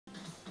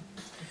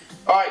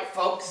Alright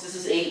folks, this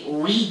is a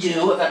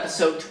redo of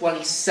episode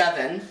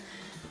 27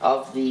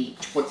 of the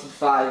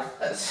 25,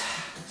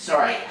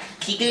 sorry,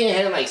 keep getting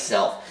ahead of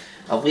myself,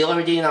 of Wheel of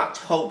Redeem in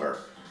October.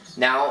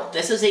 Now,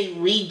 this is a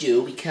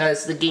redo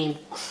because the game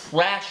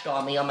crashed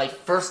on me on my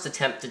first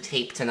attempt to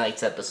tape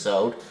tonight's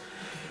episode.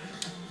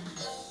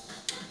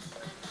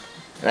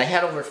 And I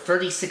had over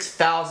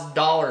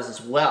 $36,000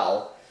 as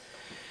well,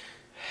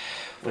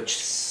 which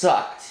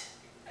sucked.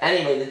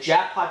 Anyway, the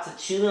jackpot's at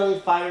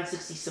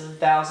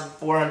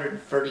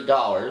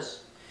 $2,567,430.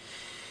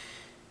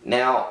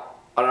 Now,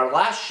 on our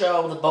last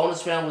show, the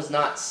bonus round was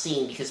not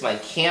seen because my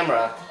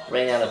camera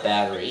ran out of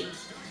battery.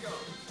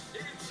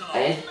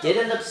 I did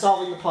end up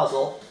solving the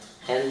puzzle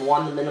and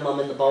won the minimum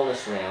in the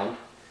bonus round.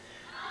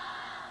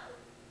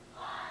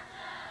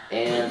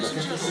 And the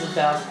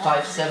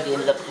 $57,570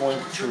 ended up going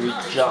to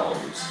Tariq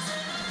Jones.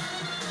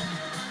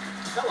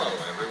 Hello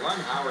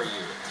everyone, how are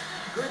you?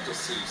 Good to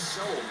see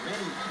so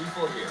many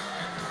people here. I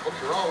hope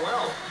you're all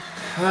well.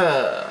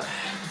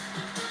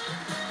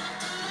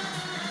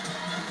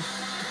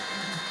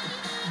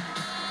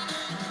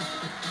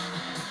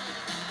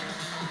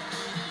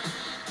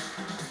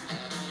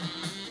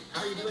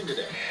 How are you doing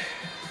today?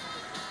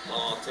 Well,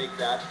 I'll take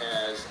that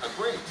as a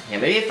break. Yeah,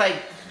 maybe if I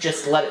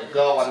just let it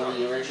go on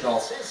the original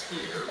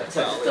attempt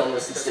to film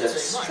this instead of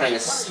trying to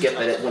skip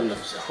it, it wouldn't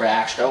have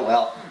crashed. Oh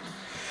well.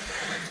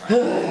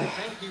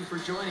 Thank you for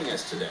joining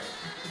us today.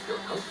 Your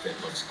outfit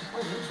looks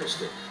quite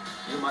interesting.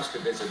 You must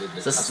have visited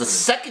the This is the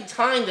second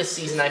time this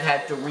season I've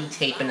had to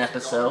retape an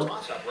episode.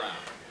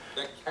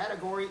 The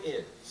category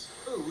is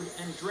food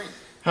and drink.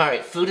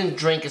 Alright, food and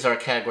drink is our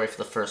category for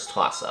the first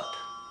toss-up.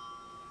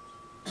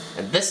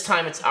 And this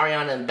time it's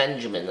Ariana and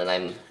Benjamin that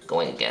I'm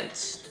going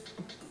against.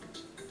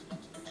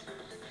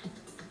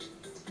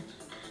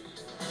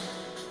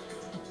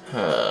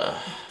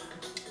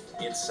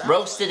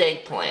 Roasted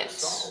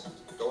eggplants.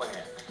 Go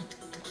ahead.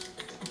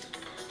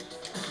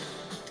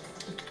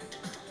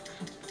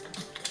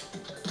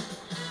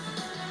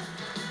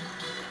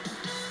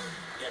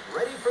 Get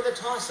ready for the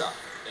toss-up.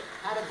 The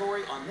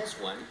category on this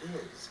one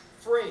is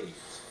phrase.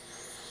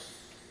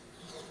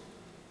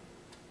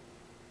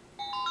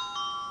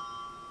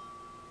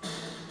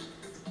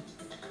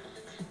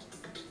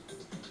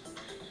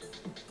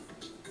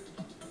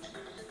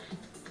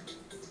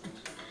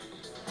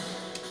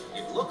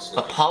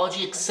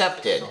 Apology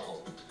accepted.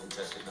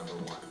 Contestant number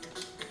 1.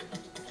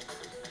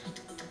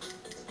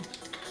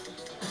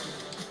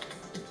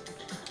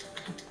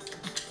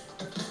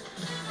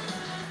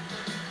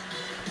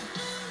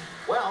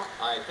 Well,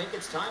 I think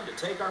it's time to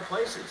take our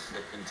places.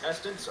 The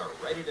contestants are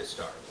ready to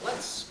start.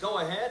 Let's go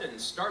ahead and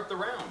start the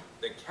round.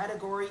 The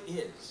category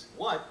is,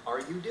 what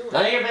are you doing?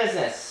 None of your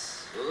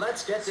business.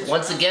 Let's get this.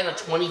 Once again, a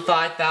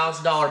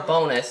 $25,000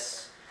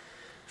 bonus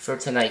for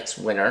tonight's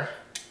winner.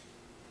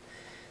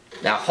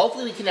 Now,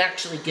 hopefully we can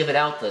actually give it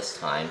out this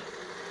time.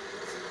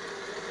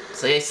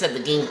 So like I said, the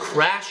game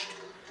crashed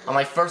on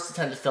my first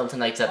attempt to film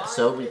tonight's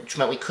episode, which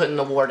meant we couldn't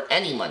award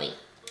any money.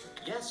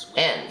 Yes,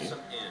 N.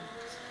 some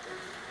N's.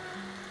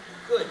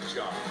 Good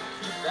job.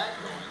 Keep that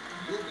going.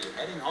 You'll be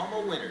heading home a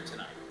winner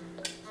tonight.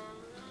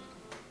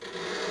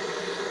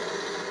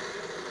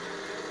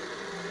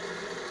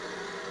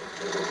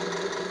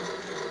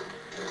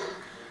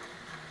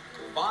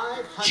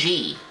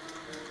 G.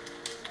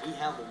 We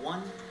have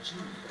 1 G.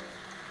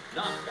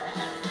 Not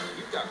bad.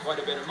 You've got quite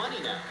a bit of money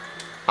now.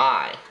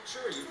 I.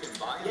 Sure, you can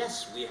buy it.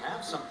 Yes, we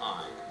have some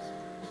I's.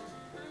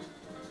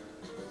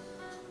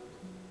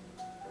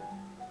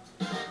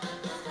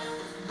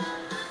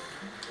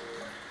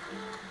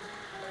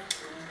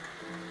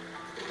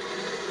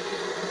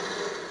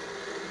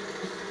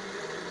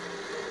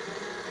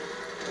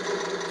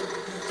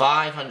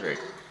 $500.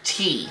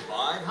 T.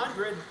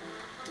 500.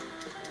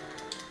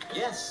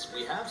 Yes,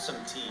 we have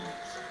some T's.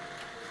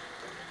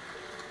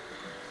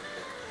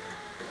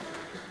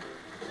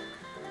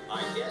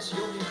 I guess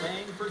you'll be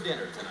paying for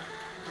dinner tonight.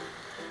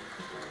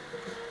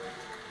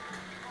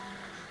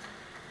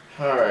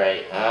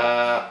 Alright,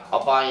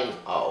 I'll buy an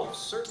O. You've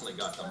certainly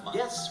got the money.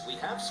 Yes, we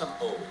have some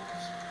O's.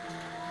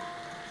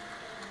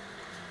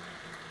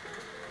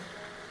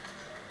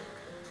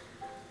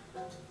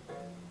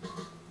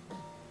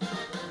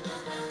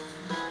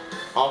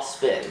 I'll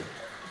spin.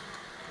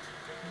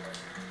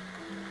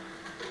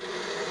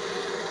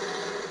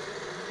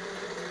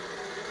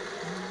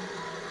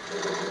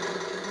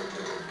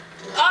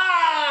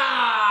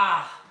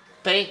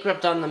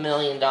 Bankrupt on the $1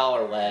 million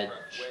wedge. Wedge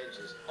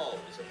is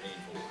always a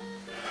painful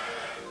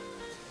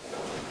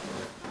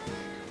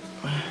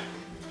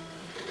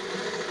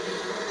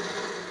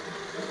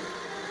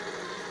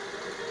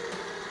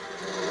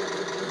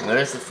one.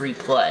 There's the free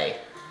play.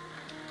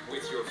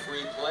 With your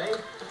free play, you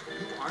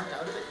aren't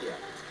out of it yet.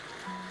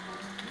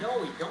 No,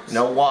 we don't.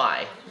 No,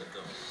 why?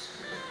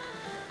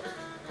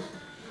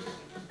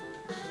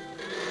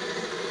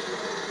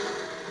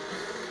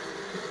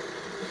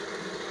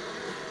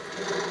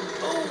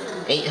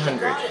 Oh,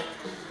 800.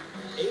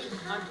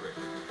 800.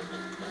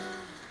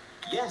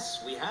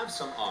 Yes, we have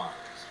some R's.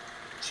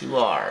 2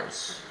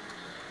 R's.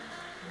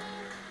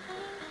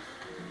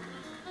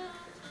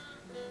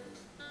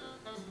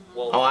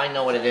 Well, Oh, I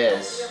know what it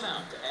is. The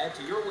amount to add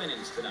to your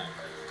winnings tonight.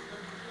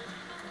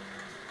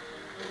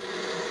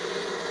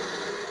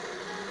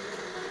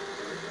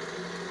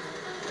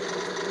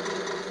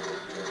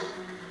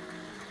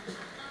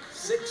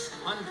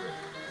 $600.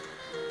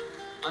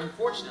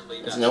 Unfortunately,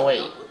 There's that's no not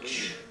H. what we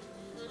need.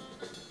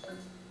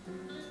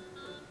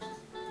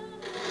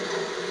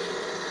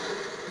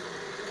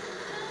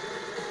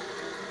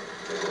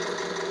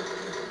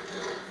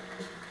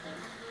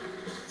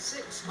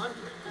 $600.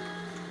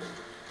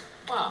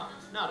 Wow,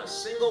 not a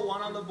single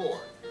one on the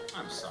board.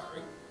 I'm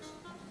sorry.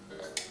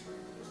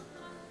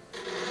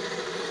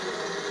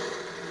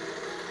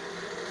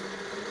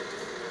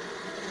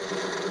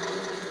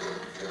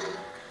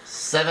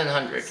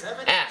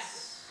 $700.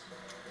 S.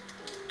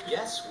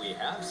 Yes, we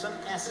have some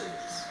S's.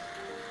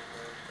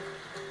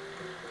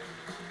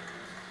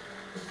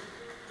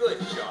 Good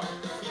job.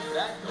 Keep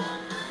that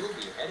going. You'll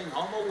be heading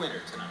home a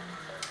winner tonight.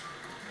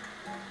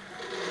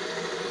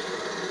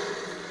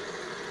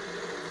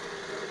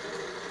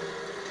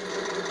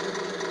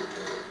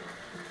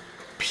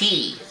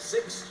 P.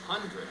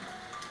 600.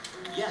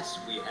 Yes,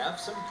 we have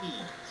some P's.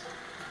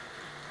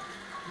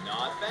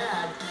 Not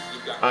bad.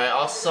 You've got Alright,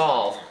 I'll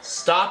solve.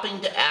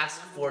 Stopping to ask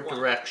for Your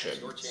directions.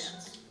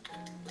 chance.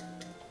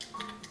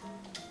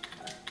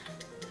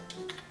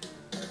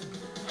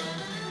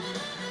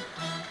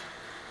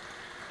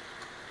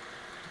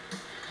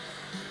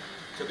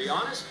 To be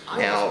honest, I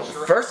Now, wasn't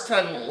sure first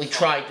how time we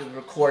tried to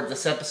record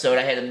this episode,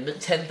 I had a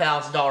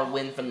 $10,000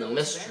 win from the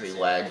mystery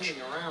wedge.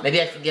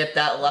 Maybe I can get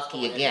that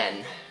lucky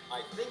again.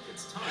 I think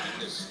it's time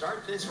to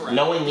start this round.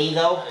 Knowing me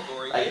though,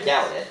 Category I is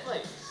doubt it.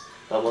 place.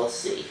 But we'll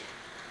see.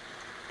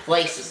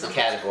 Place is the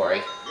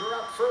category. You're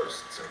up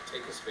first, so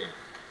take a spin.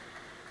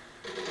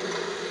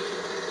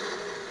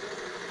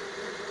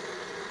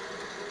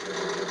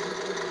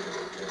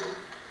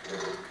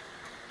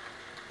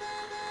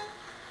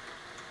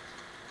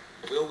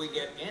 Will we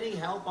get any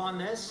help on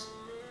this?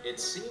 It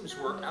seems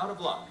we're out of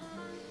luck.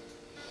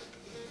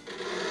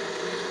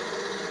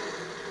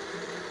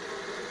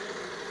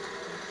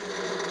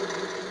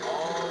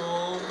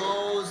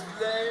 Almost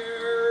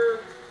there.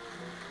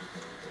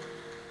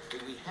 Do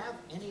we have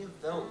any of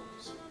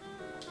those?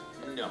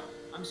 No,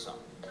 I'm sorry.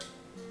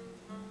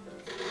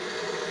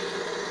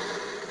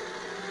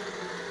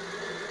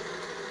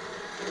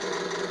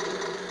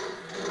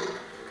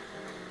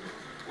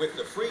 With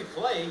the free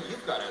play,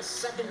 you've got a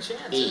second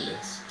chance E. at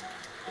this.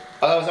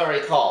 Oh, that was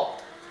already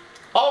called.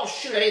 Oh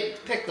shoot, I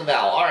didn't pick the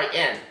vowel. Alright,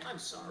 N. I'm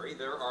sorry,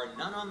 there are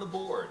none on the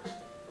board.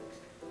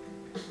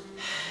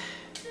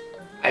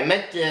 I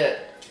meant to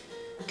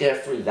get a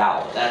free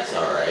vowel, but that's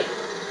alright.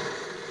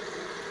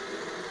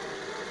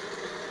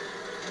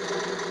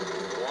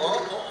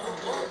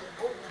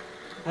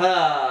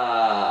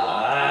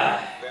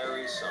 Ah.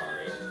 Very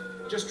sorry.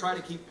 Just try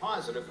to keep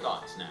positive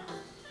thoughts now.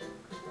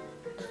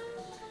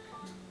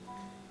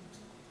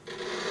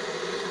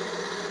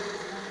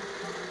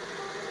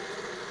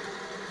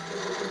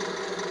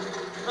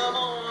 Come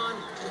on,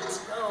 let's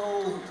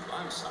go.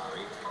 I'm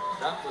sorry.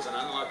 That was an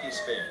unlucky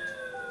spin.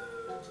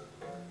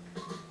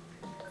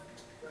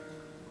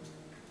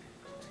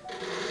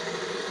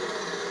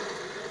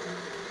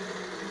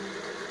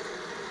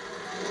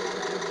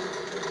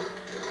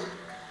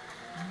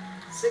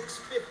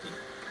 $650.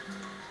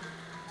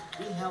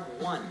 We have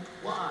one.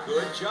 Why?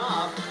 Good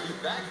job.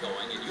 Keep that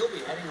going, and you'll be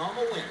heading home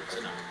a winner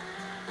tonight.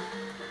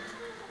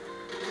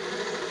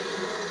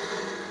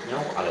 No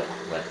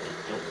autocorrect.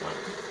 I don't want.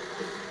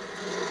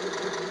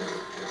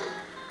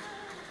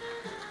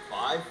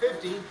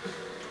 $550.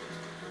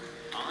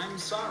 I'm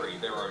sorry,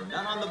 there are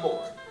none on the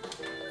board.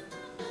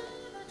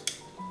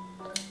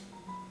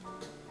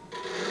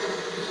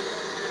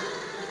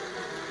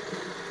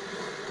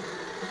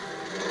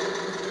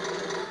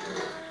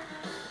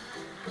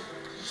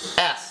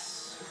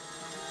 S.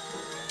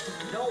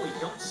 No, we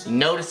don't see.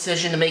 No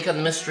decision to make on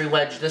the mystery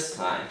wedge this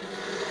time.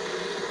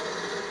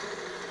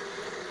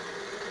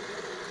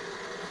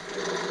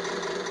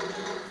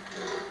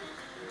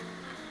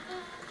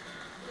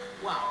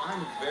 Wow,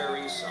 I'm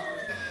very sorry.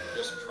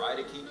 Just try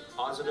to keep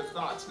positive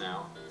thoughts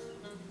now.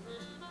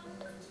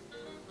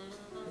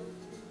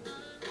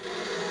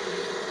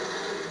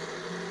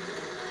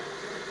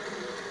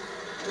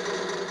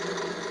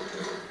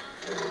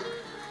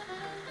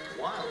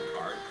 Wild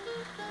card.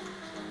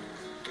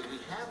 Do we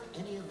have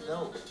any of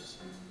those?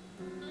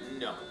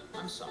 No,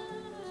 I'm sorry.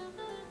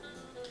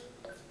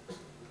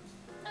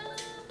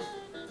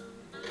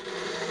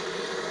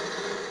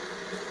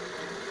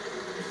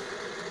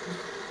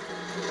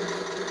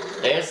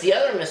 There's the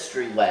other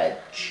mystery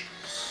wedge.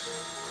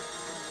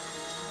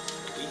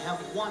 We have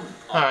one.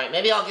 Alright,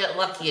 maybe I'll get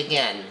lucky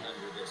again.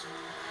 Under this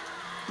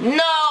one.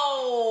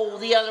 No!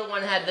 The other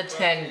one had the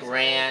 10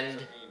 grand.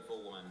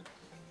 Painful one.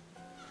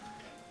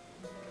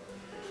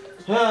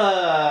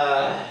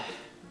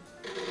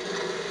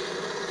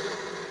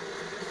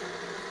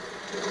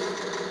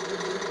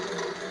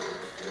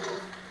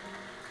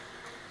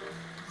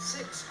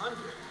 $600.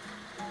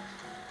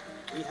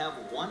 We have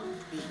one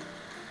B.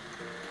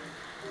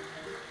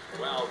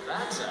 Well,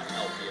 that's a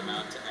healthy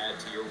amount to add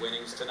to your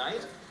winnings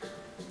tonight.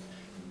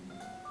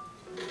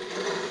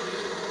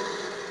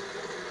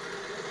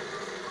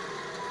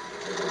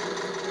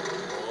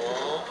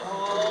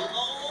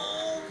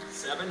 Oh,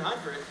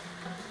 700.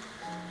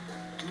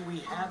 Do we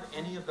have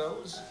any of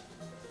those?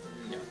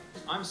 No,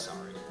 I'm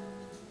sorry.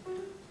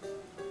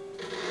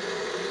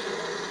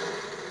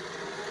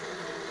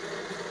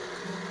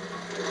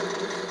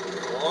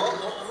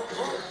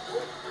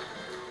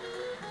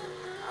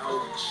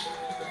 Ouch.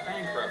 The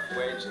bankrupt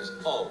wedge is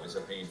always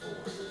a painful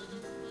one.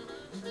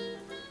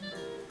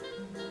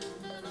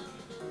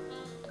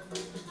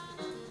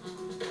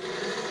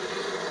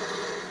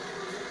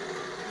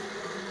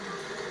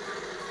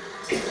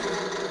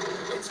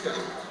 It's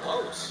getting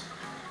close.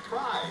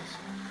 Prize.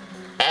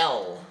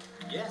 L.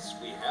 Yes,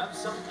 we have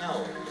some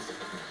L's.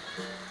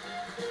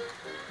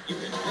 You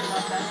can pick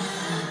up that.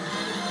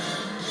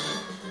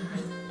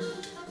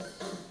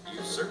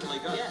 You certainly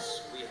got.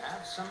 Yes, we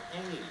have some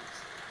A's.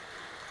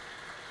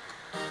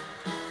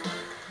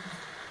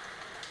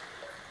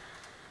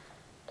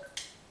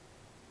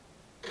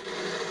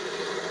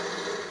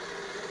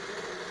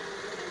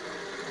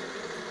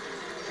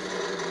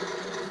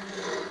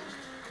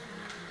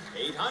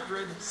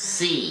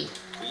 C.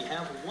 We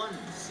have one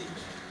C.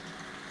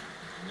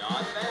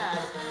 Not bad.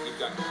 You've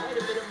got quite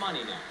a bit of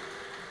money now.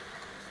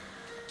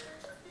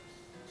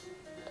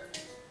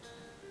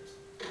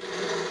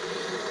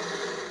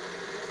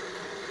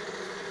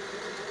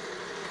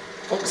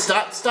 Oh,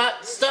 stop,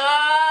 stop, stop!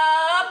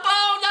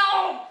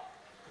 Oh,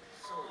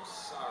 So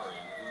sorry.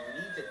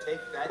 We need to take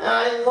that. no!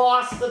 I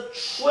lost the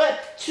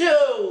trip,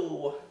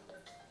 too!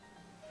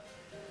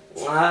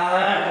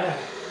 Ah.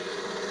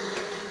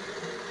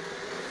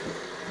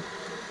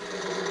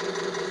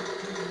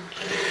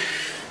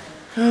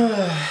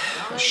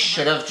 I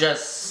should have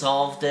just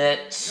solved it.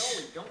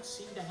 No, we don't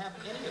seem to have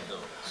any of those.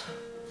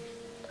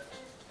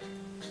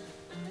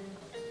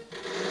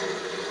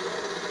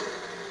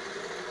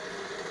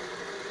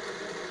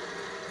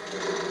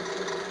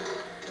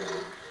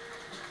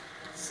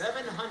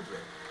 $700.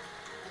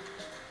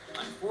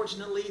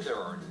 Unfortunately, there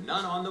are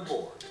none on the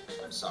board.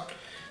 I'm sorry.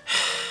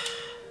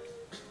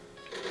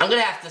 I'm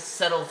gonna have to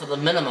settle for the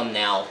minimum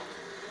now.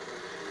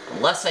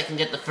 Unless I can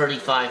get the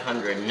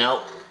 3,500.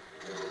 Nope.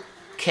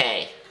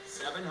 Okay.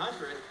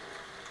 700.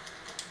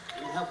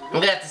 We have I'm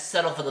gonna have to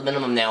settle for the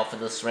minimum now for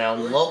this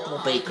round. Local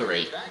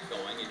bakery. Keep that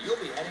going, and you'll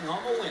be heading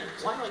home a winner.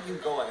 Why don't you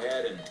go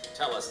ahead and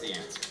tell us the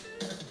answer?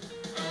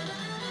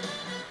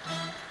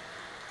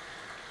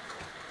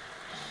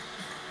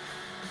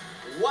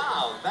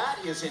 Wow, that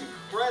is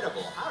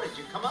incredible. How did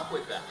you come up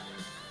with that?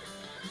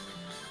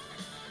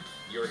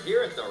 You're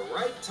here at the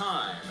right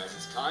time, as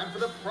it's time for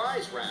the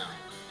prize round.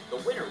 The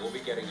winner will be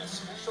getting a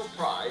special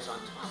prize on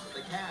top of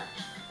the cash.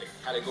 The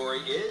category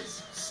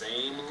is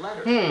same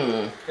letter.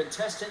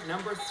 Contestant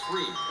number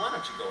 3, why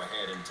don't you go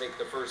ahead and take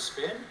the first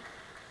spin?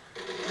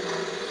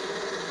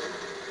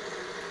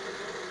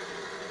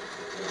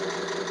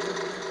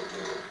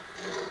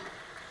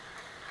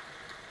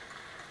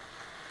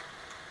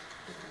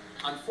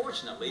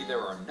 Unfortunately, there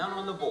are none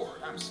on the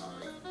board. I'm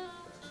sorry.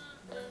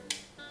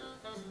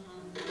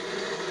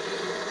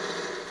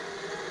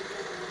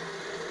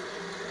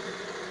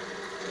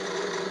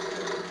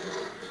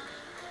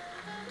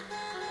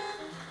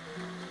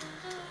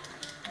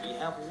 We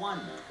have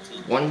one T.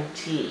 One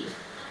T.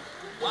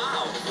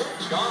 Wow,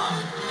 good job.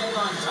 Hang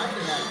on tight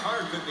and that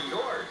card could be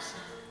yours.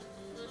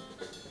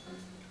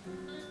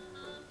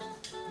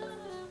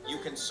 You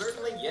can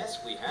certainly,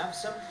 yes, we have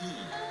some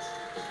E's.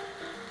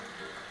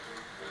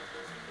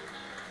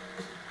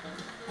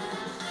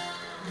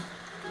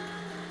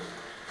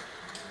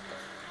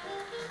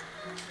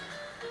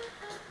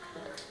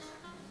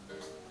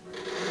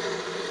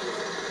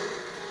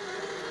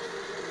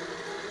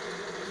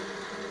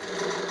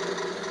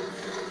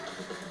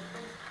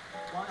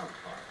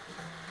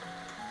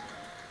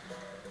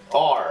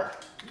 R.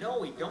 No,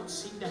 we don't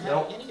seem to have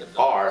Nope. any of those.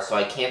 R, so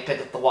I can't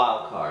pick up the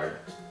wild card.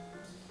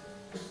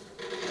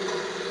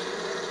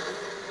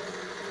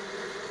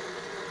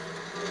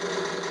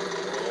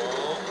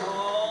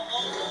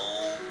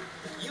 Oh,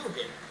 you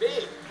hit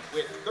big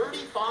with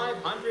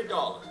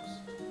 $3,500.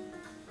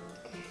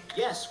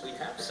 Yes, we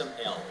have some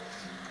L's.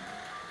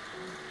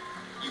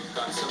 You've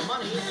got some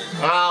money and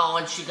Oh,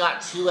 and she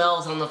got 2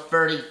 L's on the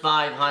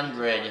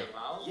 3,500.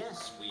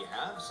 yes, we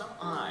have some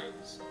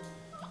I's.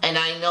 And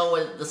I know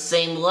what the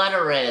same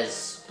letter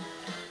is.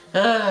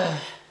 Ugh.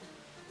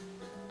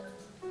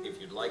 If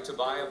you'd like to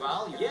buy a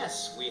vowel,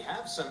 yes, we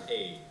have some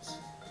A's.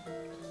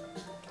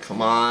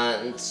 Come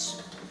on.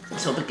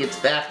 Let's hope it gets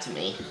back to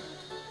me.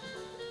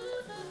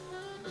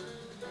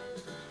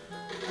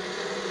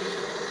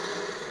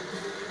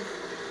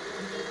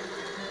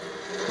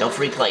 No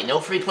free play, no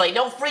free play,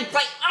 no free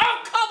play!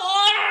 Oh, come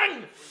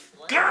on!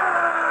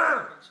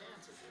 Grrr!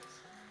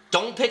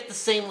 Don't pick the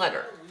same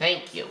letter.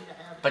 Thank you.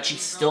 But she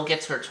still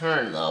gets her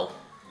turn, though.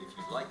 If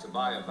you'd like to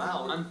buy a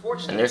vowel,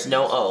 unfortunately... And there's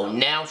no O.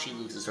 Now she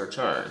loses her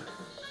turn.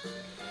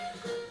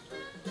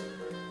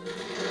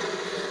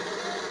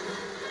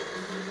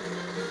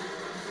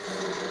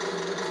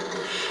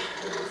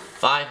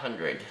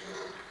 500.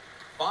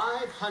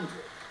 500.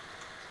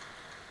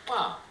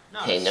 Wow,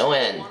 not Okay, a no single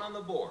N. one on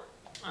the board.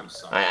 I'm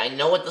sorry. I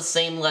know what the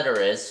same letter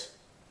is.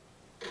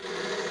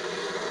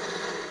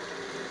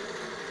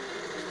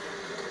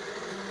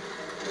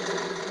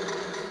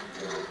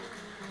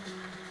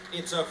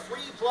 It's a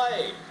free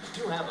play.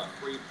 You have a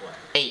free play.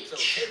 H. So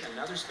take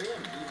another spin.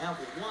 You have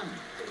one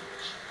H.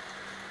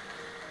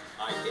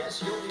 I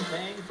guess you'll be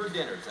paying for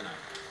dinner tonight.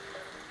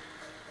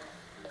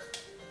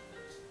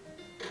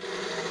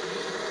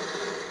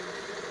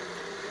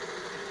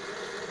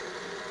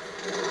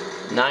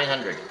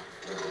 $900.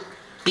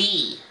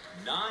 B.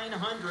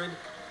 900.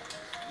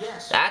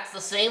 Yes. That's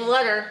the same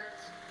letter.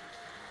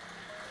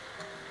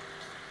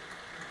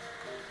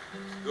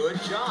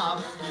 Good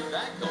job. Keep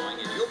that going,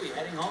 and you'll be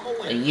heading home a A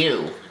winner. U.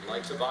 If you'd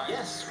like to buy,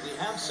 yes, we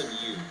have some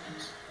U's.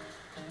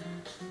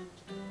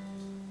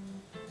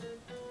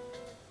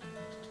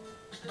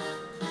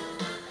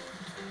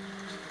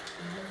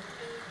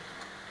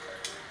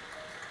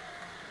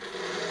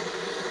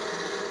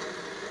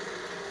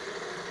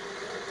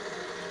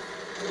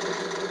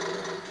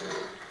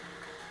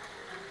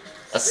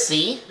 A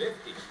C.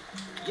 50.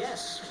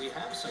 Yes, we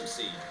have some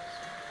C's.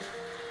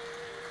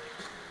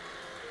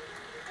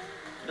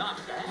 Not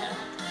bad.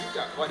 You've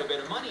got quite a bit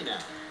of money now.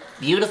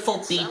 Beautiful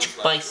It beach sounds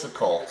like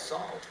bicycle. it's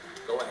solved.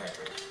 Go ahead.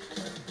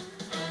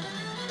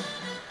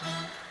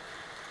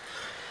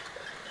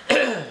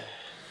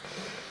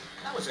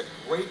 That was a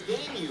great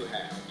game you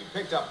had. You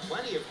picked up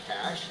plenty of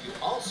cash. You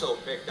also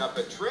picked up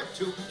a trip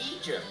to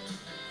Egypt.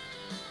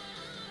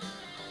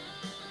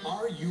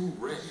 Are you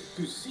ready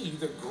to see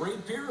the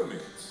Great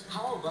Pyramids?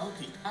 How about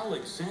the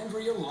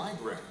Alexandria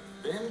Library?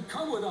 Then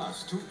come with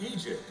us to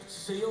Egypt,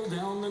 sail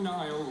down the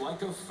Nile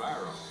like a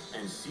pharaoh,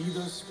 and see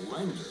the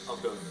splendor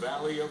of the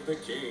Valley of the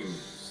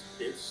Kings.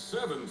 It's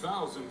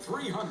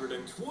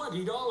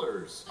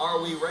 $7,320.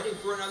 Are we ready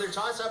for another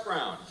toss-up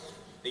round?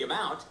 The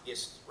amount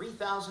is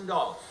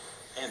 $3,000,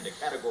 and the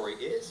category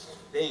is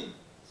things.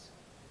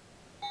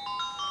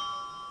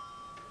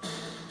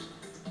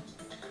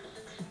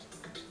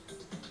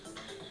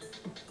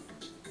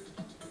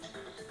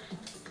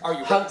 Are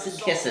you Hugs ready to and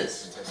solve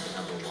kisses. contestant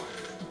number 1?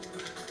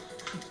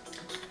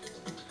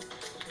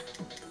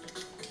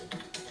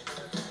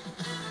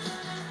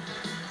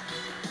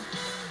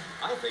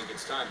 I think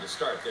it's time to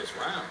start this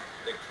round.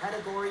 The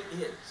category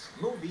is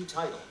movie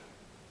title.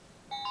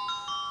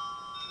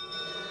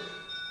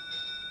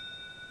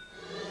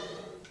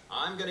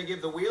 I'm gonna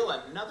give the wheel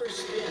another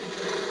spin.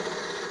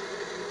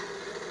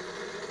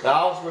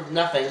 Vowels worth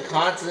nothing.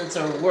 Consonants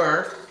are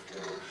worth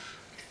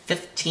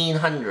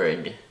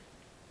 1,500.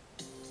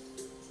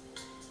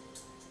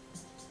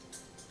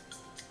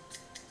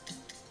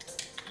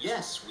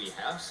 Yes, we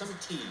have some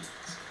T's.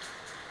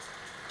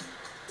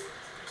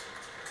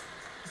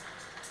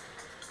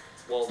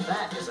 Well,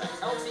 that is a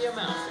healthy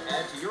amount to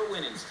add to your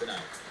winnings tonight.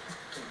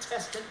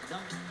 Contestant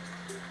number.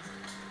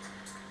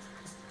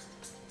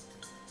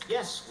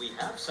 Yes, we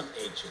have some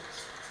H's.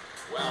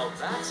 Well,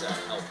 that's a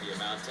healthy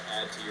amount to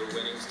add to your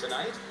winnings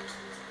tonight.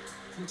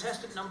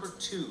 Contestant number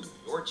 2,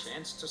 your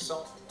chance to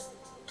solve.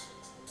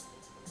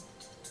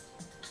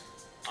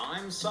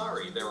 I'm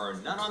sorry, there are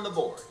none on the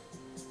board.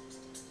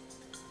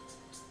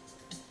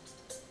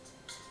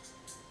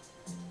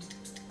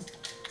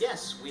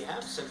 Yes, we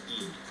have some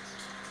E's.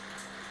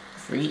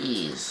 3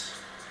 E's.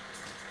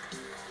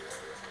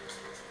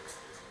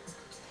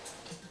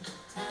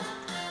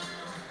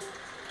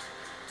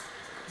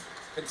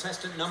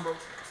 Contestant number.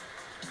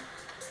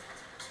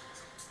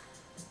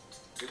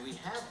 Do we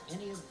have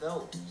any of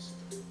those?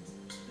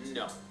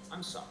 No,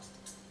 I'm sorry.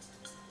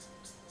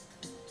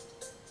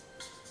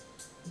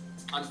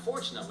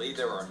 Unfortunately,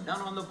 there are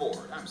none on the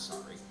board. I'm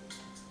sorry.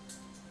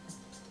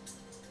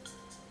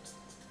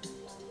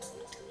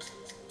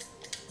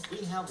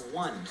 We have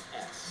one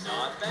S.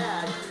 Not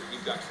bad.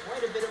 You've got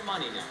quite a bit of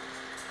money now.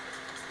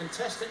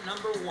 Contestant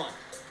number 1.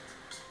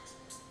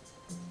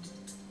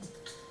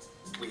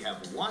 We have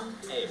one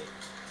A.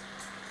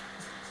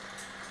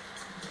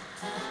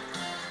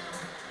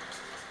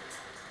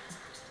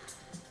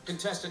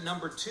 Contestant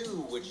number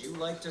 2, would you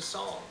like to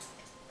solve?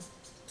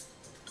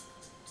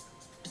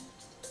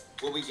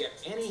 Will we get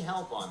any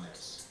help on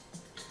this?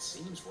 It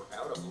seems we're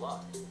out of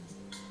luck.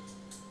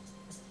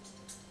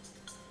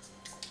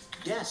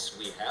 Yes,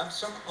 we have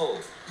some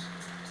O's.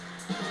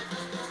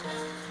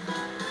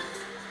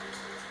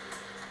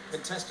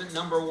 Contestant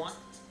number 1.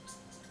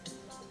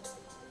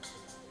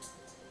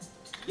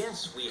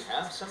 Yes, we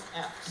have some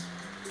F's.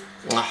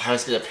 I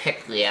was gonna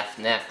pick the F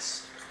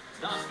next.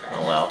 Not bad.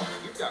 Oh well.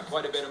 You've got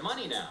quite a bit of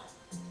money now.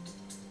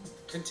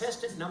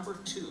 Contestant number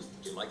 2,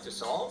 would you like to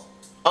solve?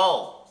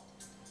 O.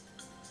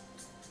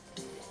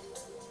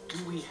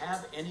 Do we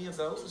have any of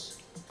those?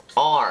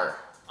 R.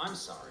 I'm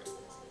sorry.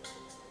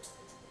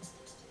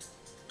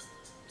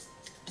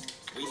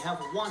 We have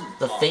one.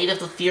 The R. Fate of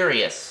the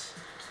Furious.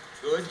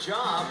 Good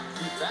job.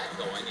 Keep that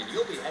going, and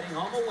you'll be heading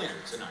home a winner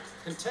tonight.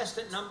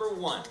 Contestant number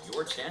 1,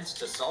 your chance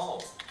to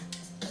solve.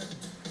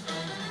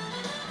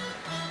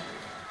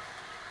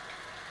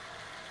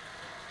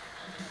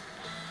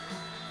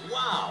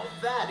 Wow,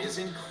 that is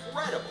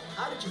incredible.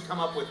 How did you come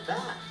up with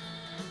that?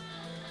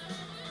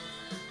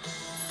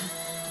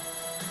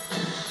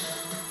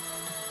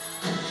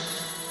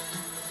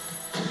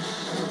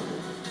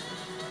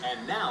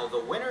 And now the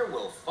winner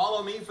will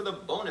follow me for the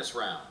bonus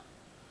round.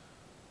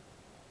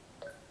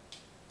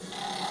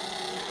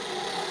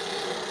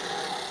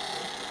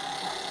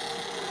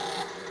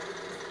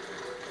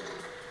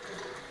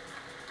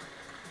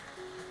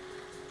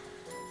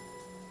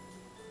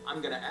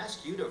 I'm going to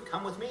ask you to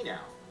come with me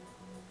now.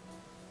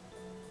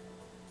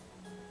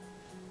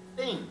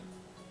 Thing.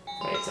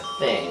 It's a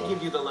thing. I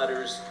give you the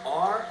letters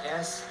R,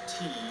 S,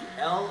 T,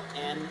 L,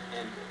 N,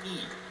 and E.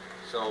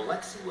 So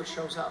let's see what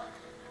shows up.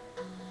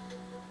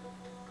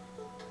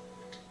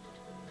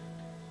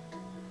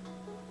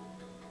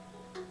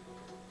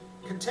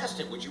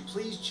 Contestant, would you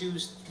please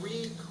choose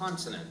 3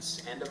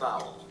 consonants and a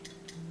vowel?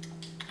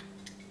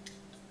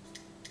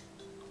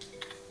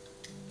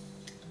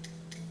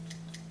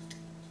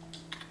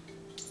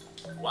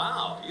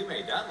 Wow, you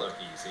made that look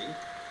easy.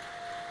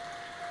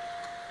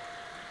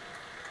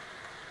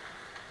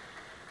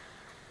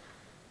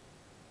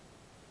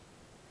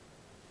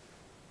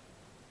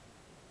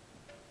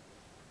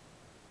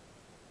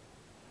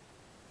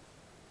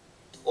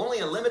 Only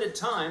a limited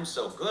time,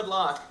 so good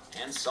luck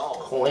and solve.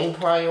 Coin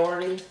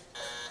priority?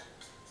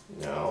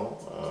 No.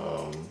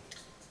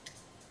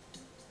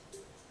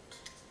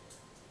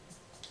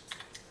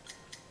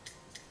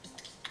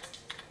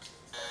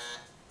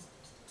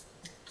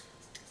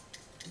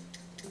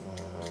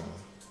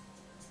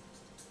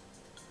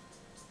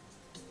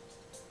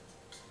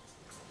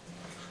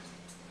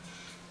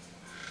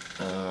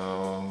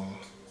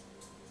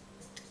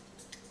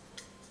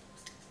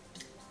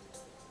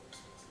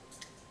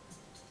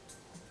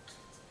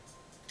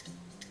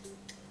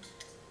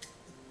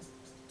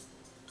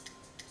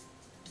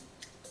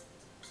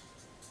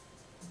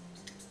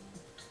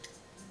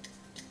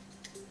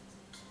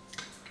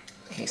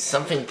 Okay,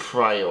 something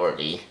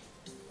priority.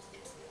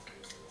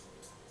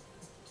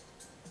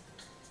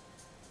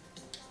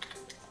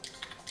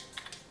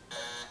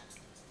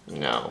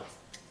 No.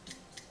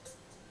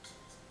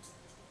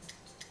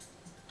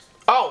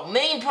 Oh,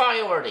 main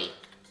priority.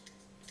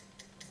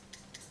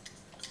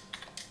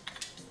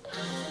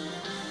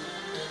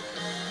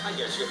 I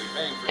guess you'll be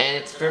paying for it. And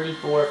it's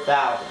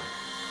 34,000.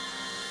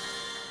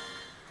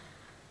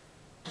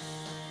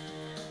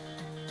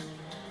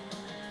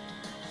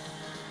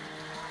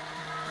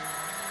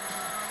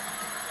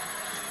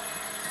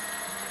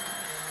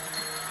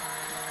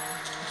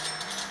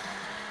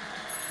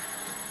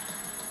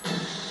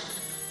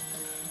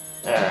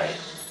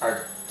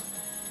 Alright,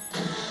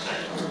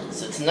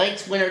 so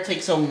tonight's winner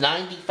takes home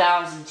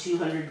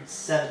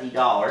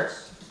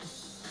 $90,270.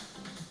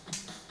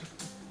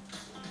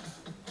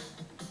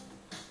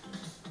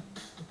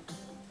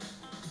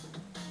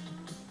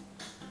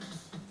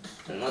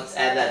 And let's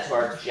add that to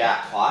our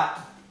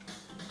jackpot.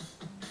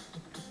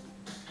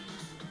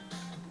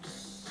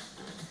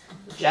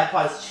 The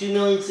jackpot is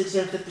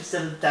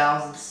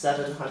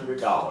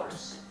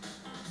 $2,657,700.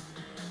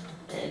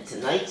 And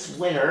tonight's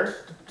winner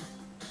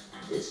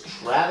is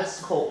Travis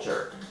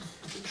Coulter.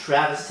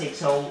 Travis takes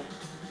home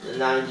the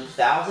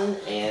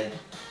 $90,000, and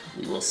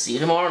we will see you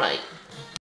tomorrow night.